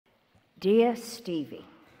Dear Stevie,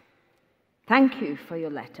 thank you for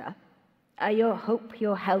your letter. I hope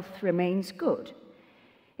your health remains good.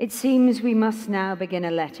 It seems we must now begin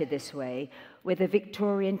a letter this way, with a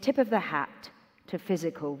Victorian tip of the hat to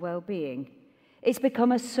physical well-being. It's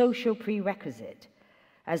become a social prerequisite,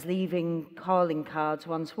 as leaving calling cards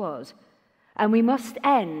once was. And we must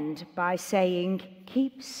end by saying,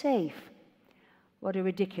 keep safe. What a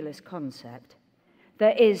ridiculous concept.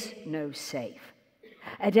 There is no safe.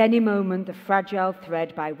 At any moment, the fragile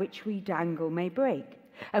thread by which we dangle may break,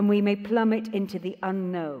 and we may plummet into the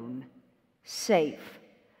unknown. Safe.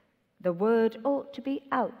 The word ought to be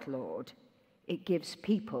outlawed. It gives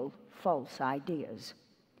people false ideas.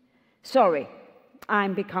 Sorry,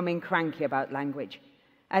 I'm becoming cranky about language.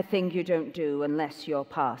 A thing you don't do unless you're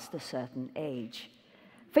past a certain age.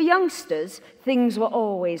 For youngsters, things were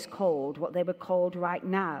always called what they were called right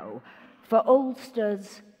now. For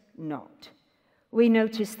oldsters, not. We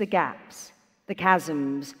notice the gaps, the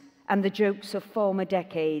chasms, and the jokes of former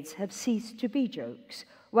decades have ceased to be jokes,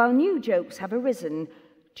 while new jokes have arisen,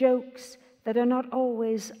 jokes that are not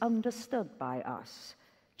always understood by us.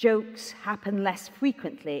 Jokes happen less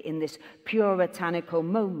frequently in this puritanical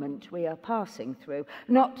moment we are passing through.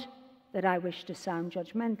 Not that I wish to sound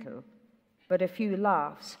judgmental, but a few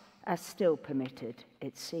laughs are still permitted,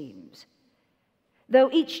 it seems. Though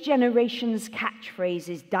each generation's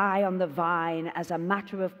catchphrases die on the vine as a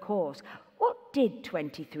matter of course, what did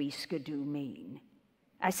 23 skidoo mean?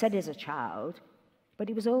 I said as a child, but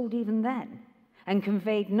he was old even then, and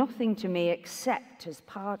conveyed nothing to me except as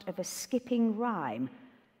part of a skipping rhyme,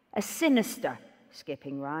 a sinister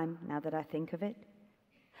skipping rhyme, now that I think of it.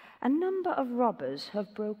 A number of robbers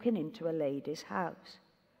have broken into a lady's house.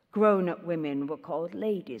 Grown-up women were called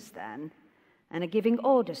ladies then, and are giving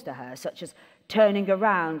orders to her, such as turning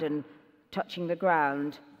around and touching the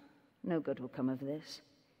ground. No good will come of this.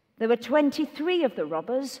 There were 23 of the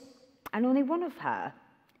robbers, and only one of her,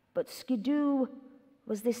 but skidoo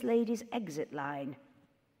was this lady's exit line,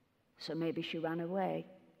 so maybe she ran away.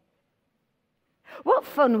 What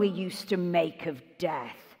fun we used to make of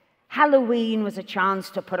death. Halloween was a chance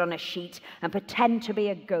to put on a sheet and pretend to be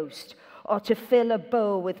a ghost, or to fill a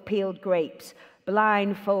bowl with peeled grapes,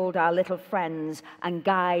 blindfold our little friends and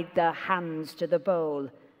guide their hands to the bowl.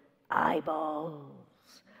 Eyeballs,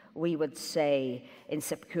 we would say in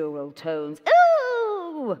sepulchral tones.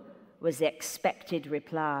 Ooh, was the expected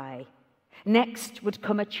reply. Next would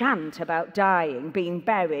come a chant about dying, being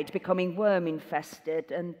buried, becoming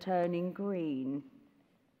worm-infested, and turning green.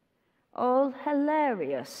 All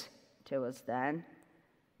hilarious to us then,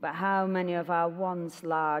 but how many of our once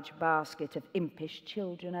large basket of impish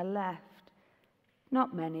children are left?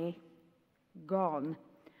 Not many. Gone,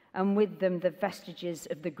 and with them the vestiges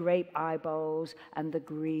of the grape eyeballs and the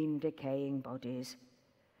green decaying bodies.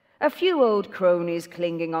 A few old cronies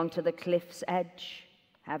clinging onto the cliff's edge,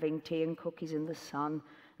 having tea and cookies in the sun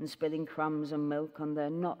and spilling crumbs and milk on their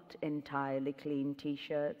not entirely clean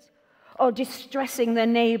T-shirts, or distressing their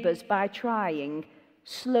neighbours by trying,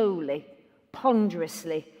 slowly,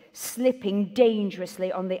 ponderously, slipping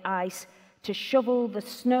dangerously on the ice to shovel the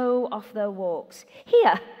snow off their walks.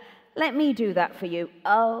 Here, let me do that for you.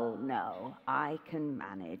 Oh, no, I can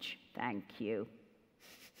manage, thank you.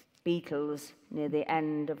 Beetles near the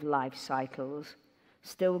end of life cycles,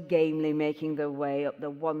 still gamely making their way up the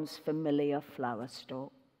once familiar flower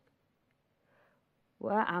stalk.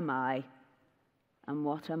 Where am I, and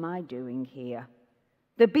what am I doing here?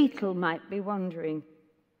 The beetle might be wondering.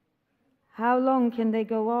 How long can they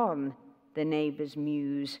go on? The neighbours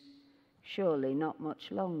muse. Surely not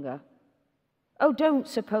much longer. Oh, don't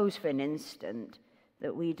suppose for an instant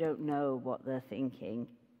that we don't know what they're thinking.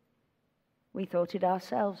 We thought it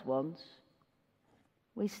ourselves once.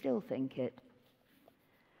 We still think it.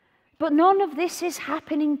 But none of this is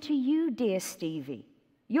happening to you, dear Stevie.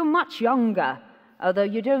 You're much younger, although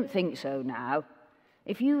you don't think so now.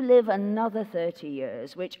 If you live another 30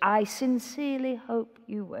 years, which I sincerely hope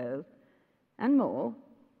you will, and more,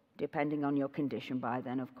 depending on your condition by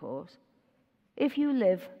then, of course. If you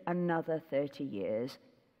live another 30 years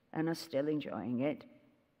and are still enjoying it,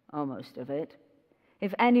 or most of it,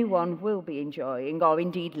 if anyone will be enjoying, or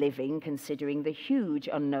indeed living, considering the huge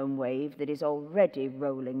unknown wave that is already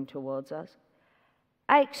rolling towards us,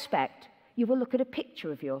 I expect you will look at a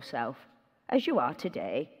picture of yourself as you are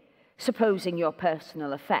today, supposing your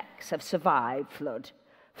personal effects have survived flood,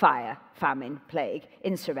 fire, famine, plague,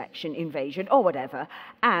 insurrection, invasion, or whatever,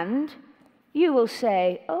 and you will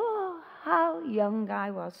say, oh, how young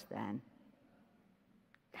I was then.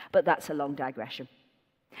 But that's a long digression.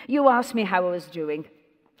 You asked me how I was doing.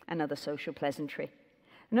 Another social pleasantry.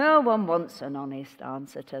 No one wants an honest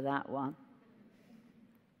answer to that one.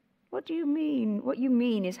 What do you mean? What you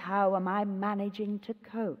mean is, how am I managing to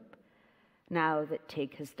cope now that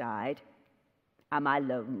Tig has died? Am I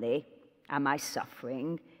lonely? Am I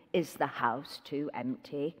suffering? Is the house too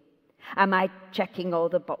empty? Am I checking all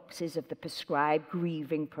the boxes of the prescribed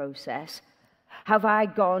grieving process? Have I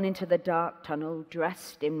gone into the dark tunnel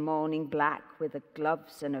dressed in morning black with the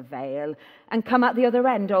gloves and a veil, and come out the other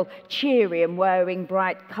end all cheery and wearing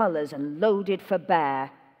bright colours and loaded for bear?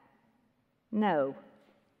 No,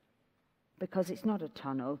 because it's not a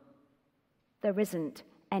tunnel. There isn't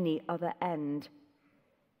any other end.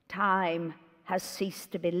 Time has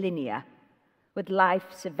ceased to be linear, with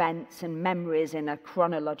life's events and memories in a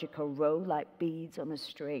chronological row like beads on a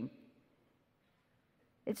string.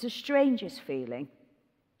 It's the strangest feeling,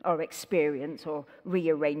 or experience, or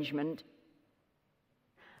rearrangement.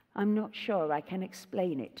 I'm not sure I can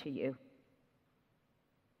explain it to you.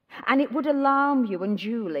 And it would alarm you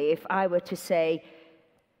unduly if I were to say,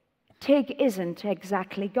 Tig isn't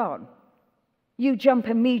exactly gone. You jump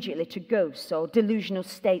immediately to ghosts or delusional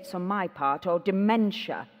states on my part, or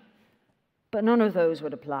dementia. But none of those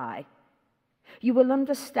would apply. You will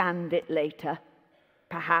understand it later,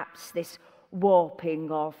 perhaps, this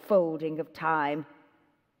warping or folding of time.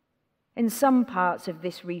 In some parts of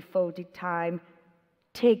this refolded time,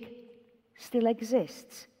 Tig still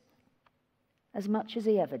exists, as much as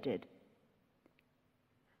he ever did.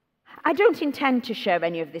 I don't intend to share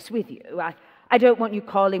any of this with you. I don't want you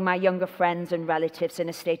calling my younger friends and relatives in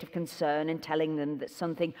a state of concern and telling them that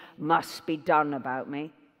something must be done about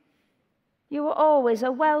me. You were always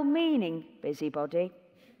a well-meaning busybody.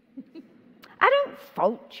 I don't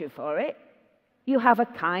fault you for it. You have a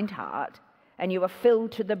kind heart, and you are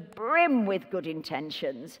filled to the brim with good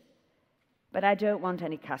intentions. But I don't want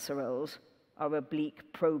any casseroles, or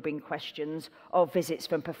oblique probing questions, or visits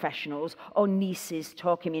from professionals, or nieces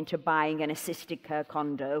talking me into buying an assisted care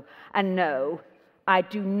condo. And no, I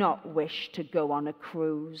do not wish to go on a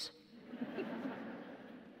cruise.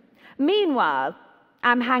 Meanwhile,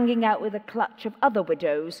 I'm hanging out with a clutch of other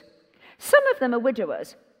widows. Some of them are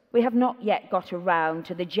widowers. We have not yet got around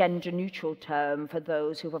to the gender-neutral term for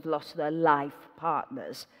those who have lost their life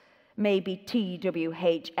partners. Maybe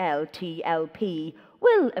TWHL-TLP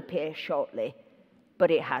will appear shortly,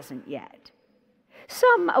 but it hasn't yet.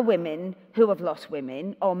 Some are women who have lost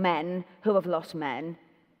women, or men who have lost men,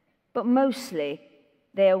 but mostly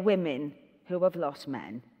they are women who have lost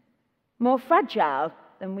men. More fragile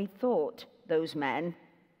than we thought, those men.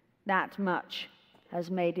 That much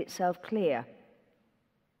has made itself clear.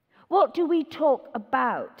 What do we talk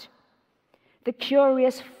about? The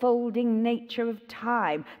curious folding nature of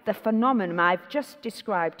time, the phenomenon I've just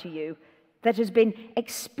described to you, that has been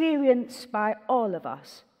experienced by all of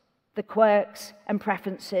us, the quirks and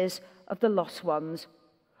preferences of the lost ones,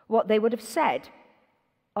 what they would have said,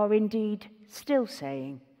 or indeed still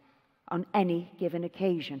saying, on any given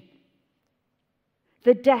occasion.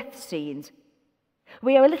 The death scenes.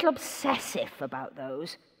 We are a little obsessive about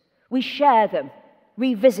those. We share them,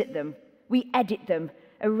 revisit them, we edit them,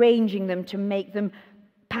 arranging them to make them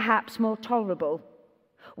perhaps more tolerable.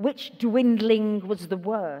 Which dwindling was the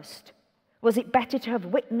worst? Was it better to have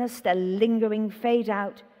witnessed a lingering fade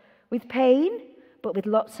out with pain, but with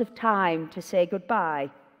lots of time to say goodbye?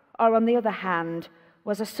 Or on the other hand,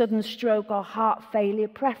 was a sudden stroke or heart failure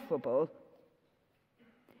preferable?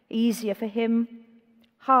 Easier for him,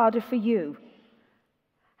 harder for you.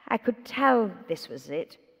 I could tell this was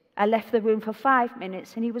it. I left the room for 5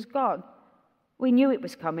 minutes and he was gone. We knew it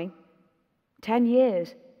was coming. 10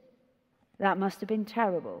 years. That must have been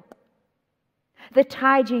terrible. The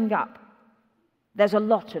tidying up. There's a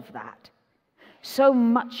lot of that. So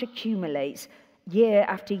much accumulates year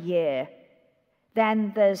after year.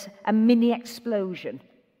 Then there's a mini explosion.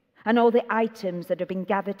 And all the items that have been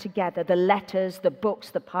gathered together, the letters, the books,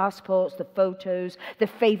 the passports, the photos, the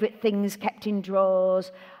favourite things kept in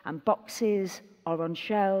drawers and boxes or on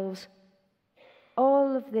shelves.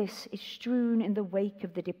 All of this is strewn in the wake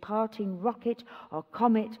of the departing rocket or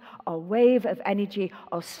comet or wave of energy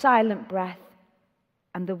or silent breath.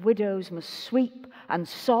 And the widows must sweep and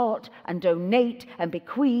sort and donate and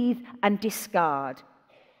bequeath and discard.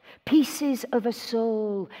 Pieces of a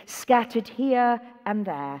soul scattered here and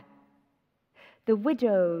there. The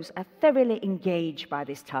widows are thoroughly engaged by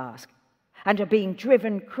this task and are being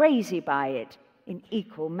driven crazy by it in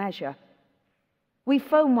equal measure. We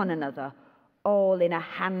phone one another, all in a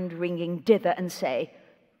hand-wringing dither, and say,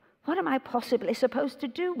 what am I possibly supposed to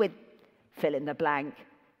do with fill in the blank?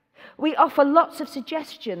 We offer lots of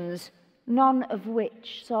suggestions, none of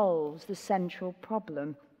which solves the central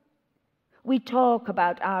problem. We talk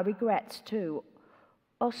about our regrets too,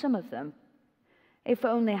 or some of them. If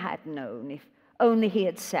only I had known, if only he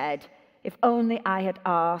had said, if only I had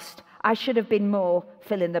asked, I should have been more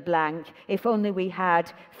fill in the blank, if only we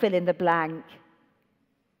had fill in the blank.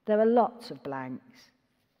 There are lots of blanks.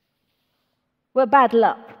 We're bad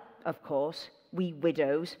luck, of course, we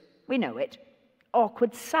widows, we know it.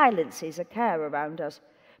 Awkward silences occur around us.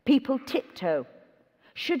 People tiptoe.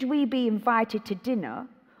 Should we be invited to dinner,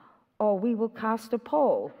 or we will cast a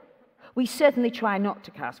pall? We certainly try not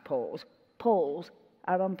to cast palls. Palls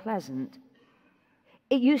are unpleasant.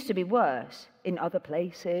 It used to be worse in other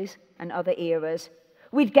places and other eras.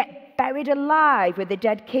 We'd get buried alive with the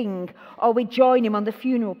dead king, or we'd join him on the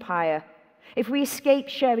funeral pyre. If we escaped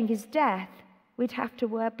sharing his death, we'd have to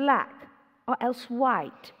wear black, or else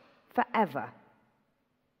white, forever.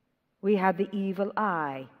 We had the evil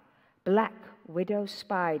eye. Black widow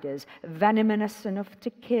spiders, venomous enough to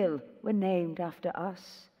kill, were named after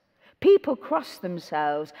us. People crossed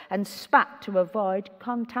themselves and spat to avoid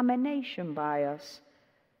contamination by us.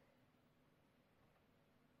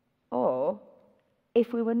 Or,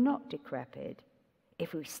 if we were not decrepit,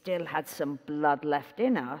 if we still had some blood left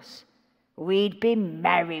in us, we'd be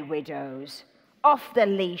merry widows, off the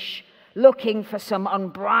leash, looking for some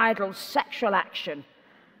unbridled sexual action.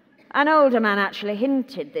 An older man actually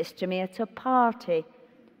hinted this to me at a party.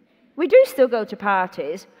 We do still go to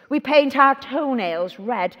parties. We paint our toenails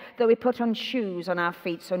red, though we put on shoes on our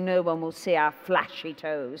feet so no one will see our flashy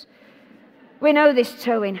toes. We know this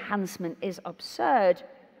toe enhancement is absurd,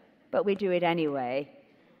 but we do it anyway.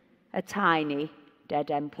 A tiny,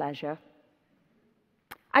 dead-end pleasure.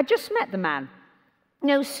 I just met the man.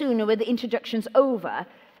 No sooner were the introductions over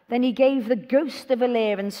than he gave the ghost of a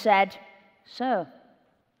leer and said, "So,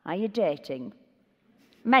 are you dating?"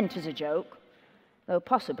 Meant as a joke, though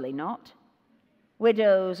possibly not.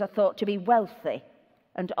 Widows are thought to be wealthy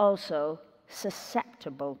and also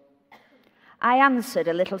susceptible. I answered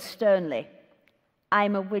a little sternly,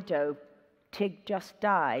 "I'm a widow. Tig just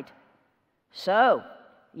died." "So,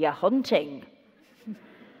 you're hunting?"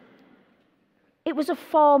 It was a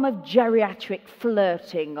form of geriatric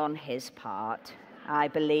flirting on his part, I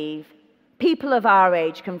believe. People of our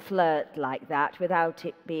age can flirt like that without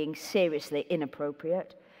it being seriously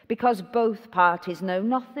inappropriate, because both parties know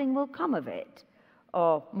nothing will come of it,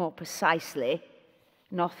 or more precisely,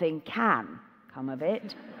 nothing can come of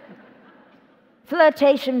it.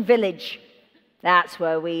 Flirtation Village, that's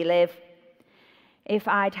where we live. If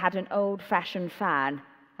I'd had an old-fashioned fan,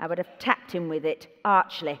 I would have tapped him with it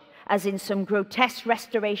archly, as in some grotesque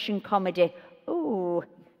restoration comedy. "Ooh,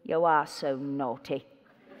 you are so naughty."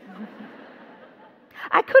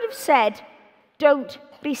 I could have said, "Don't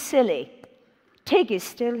be silly. Tig is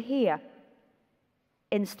still here."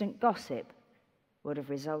 Instant gossip would have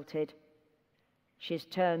resulted. "She's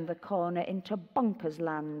turned the corner into bonkers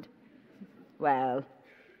land." Well,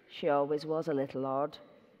 she always was a little odd,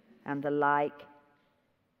 and the like.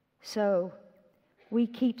 So, we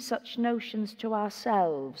keep such notions to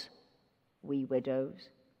ourselves, we widows.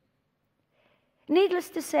 Needless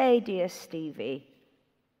to say, dear Stevie,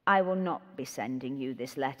 I will not be sending you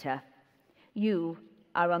this letter. You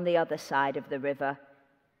are on the other side of the river.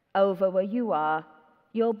 Over where you are,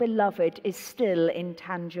 your beloved is still in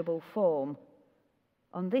tangible form.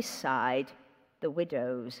 On this side, the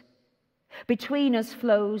widow's. Between us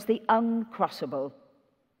flows the uncrossable.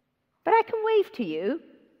 But I can wave to you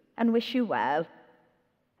and wish you well,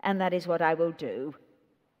 and that is what I will do.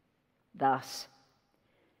 Thus,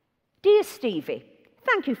 Dear Stevie,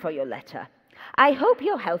 thank you for your letter. I hope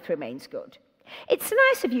your health remains good. It's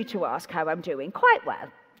nice of you to ask how I'm doing. Quite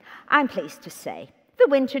well, I'm pleased to say. The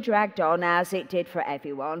winter dragged on as it did for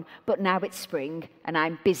everyone, but now it's spring and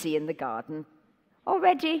I'm busy in the garden.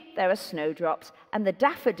 Already there are snowdrops and the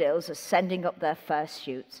daffodils are sending up their first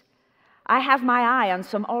shoots. I have my eye on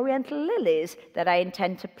some oriental lilies that I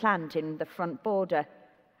intend to plant in the front border.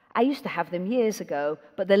 I used to have them years ago,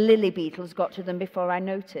 but the lily beetles got to them before I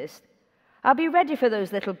noticed. I'll be ready for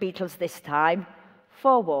those little beetles this time.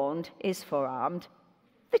 Forewarned is forearmed.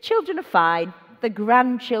 The children are fine. The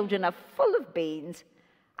grandchildren are full of beans.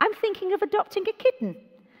 I'm thinking of adopting a kitten.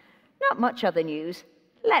 Not much other news.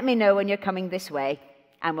 Let me know when you're coming this way,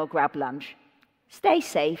 and we'll grab lunch. Stay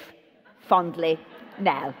safe. Fondly,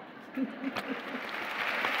 Nell.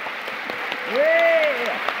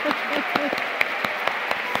 Yeah.